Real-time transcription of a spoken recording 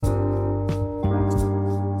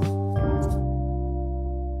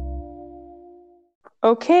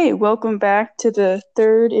Okay, welcome back to the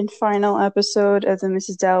third and final episode of the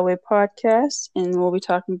Mrs. Dalloway podcast, and we'll be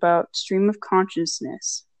talking about stream of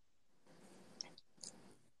consciousness.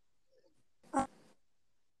 I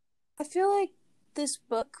feel like this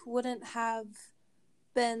book wouldn't have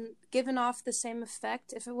been given off the same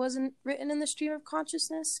effect if it wasn't written in the stream of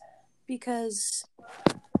consciousness, because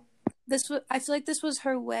I feel like this was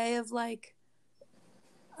her way of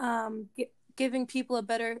giving people a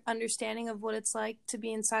better understanding of what it's like to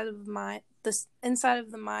be inside of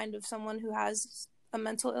the mind of someone who has a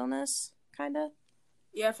mental illness, kind of.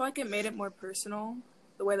 Yeah, I feel like it made it more personal,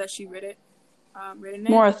 the way that she written it.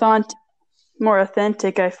 More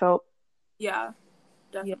authentic, I felt. Yeah,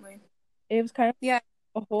 definitely. Yeah. It was kind of Yeah.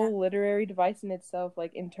 a whole literary device in itself,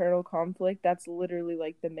 like internal conflict. That's literally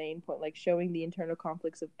like the main point, like showing the internal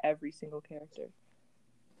conflicts of every single character.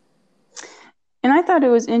 And I thought it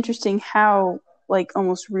was interesting how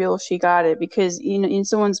almost real she got it, because in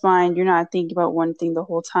someone's mind you're not thinking about one thing the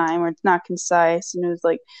whole time, or it's not concise, it's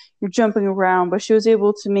like you're jumping around, but she was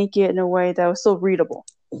able to make it in a way that was still readable.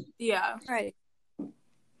 Yeah. Right.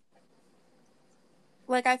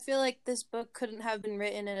 Like, I feel like this book couldn't have been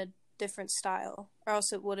written in a different style, or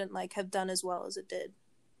else it wouldn't have done as well as it did.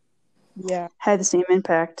 Yeah. Had the same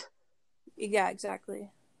impact. Yeah, exactly.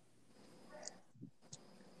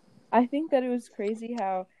 I think that it was crazy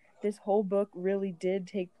how this whole book really did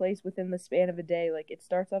take place within the span of a day. Like, it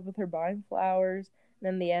starts off with her buying flowers, and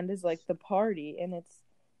then the end is like the party, and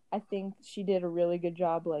I think she did a really good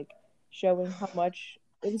job showing how much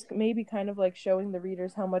it was, maybe kind of showing the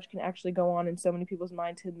readers how much can actually go on in so many people's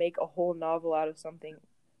minds to make a whole novel out of something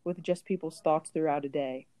with just people's thoughts throughout a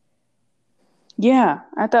day. Yeah,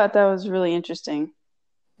 I thought that was really interesting.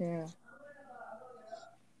 Yeah.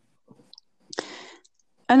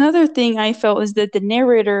 Another thing I felt is that the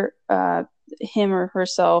narrator, him or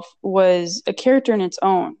herself, was a character in its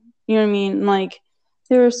own. You know what I mean? Like,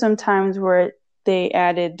 there were some times where they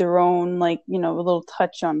added their own, a little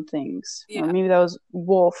touch on things. Yeah. Or maybe that was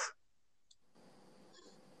Wolf.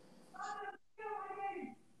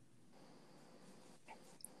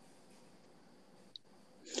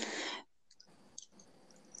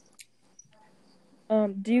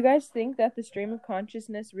 Do you guys think that the stream of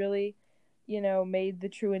consciousness really, made the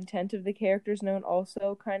true intent of the characters known?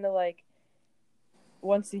 Also, kind of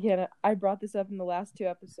once again, I brought this up in the last two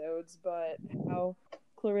episodes, but how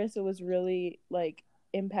Clarissa was really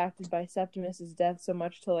impacted by Septimus's death so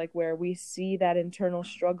much to where we see that internal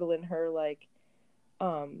struggle in her,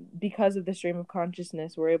 because of the stream of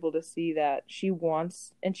consciousness, we're able to see that she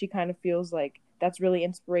wants, and she kind of feels like that's really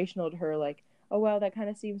inspirational to her, oh wow, that kind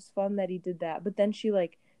of seems fun that he did that, but then she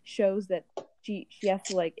shows that she has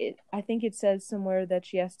to I think it says somewhere that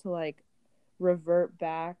she has to revert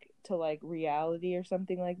back to reality or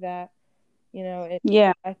something like that.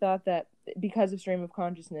 Yeah. I thought that because of stream of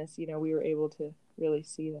consciousness, we were able to really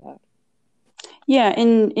see that. Yeah,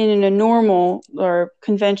 in a normal or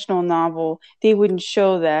conventional novel, they wouldn't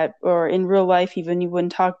show that, or in real life even, you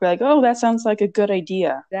wouldn't talk about oh, that sounds like a good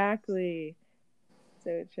idea. Exactly.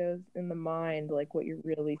 So it shows in the mind what you're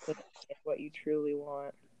really thinking and what you truly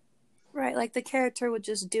want. Right, the character would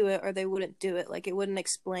just do it, or they wouldn't do it. It wouldn't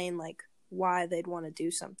explain why they'd want to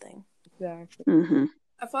do something. Exactly. Mm-hmm.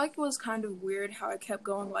 I feel like it was kind of weird how it kept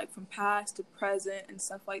going from past to present and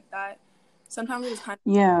stuff like that. Sometimes it was kind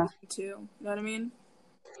of confusing too. You know what I mean?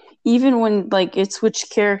 Even when it switched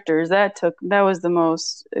characters, that was the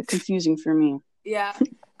most confusing for me. Yeah,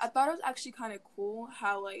 I thought it was actually kind of cool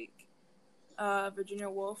how Virginia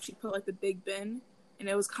Woolf, she put the Big Ben, and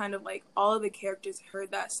it was kind of all of the characters heard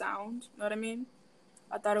that sound. You know what I mean?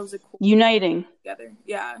 I thought it was a cool uniting together.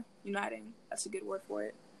 Yeah, uniting. That's a good word for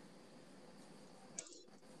it.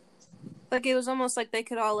 It was almost like they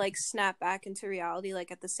could all snap back into reality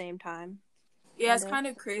at the same time. Yeah, it's kind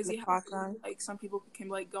of crazy how some people can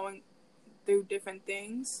going through different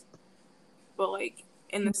things, but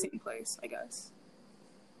in the same place, I guess.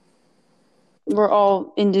 We're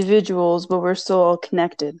all individuals, but we're still all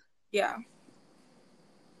connected. Yeah.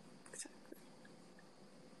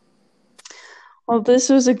 Well, this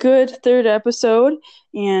was a good third episode,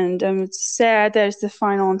 and it's sad that it's the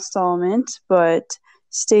final installment, but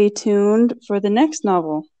stay tuned for the next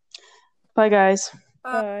novel. Bye, guys.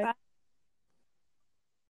 Bye.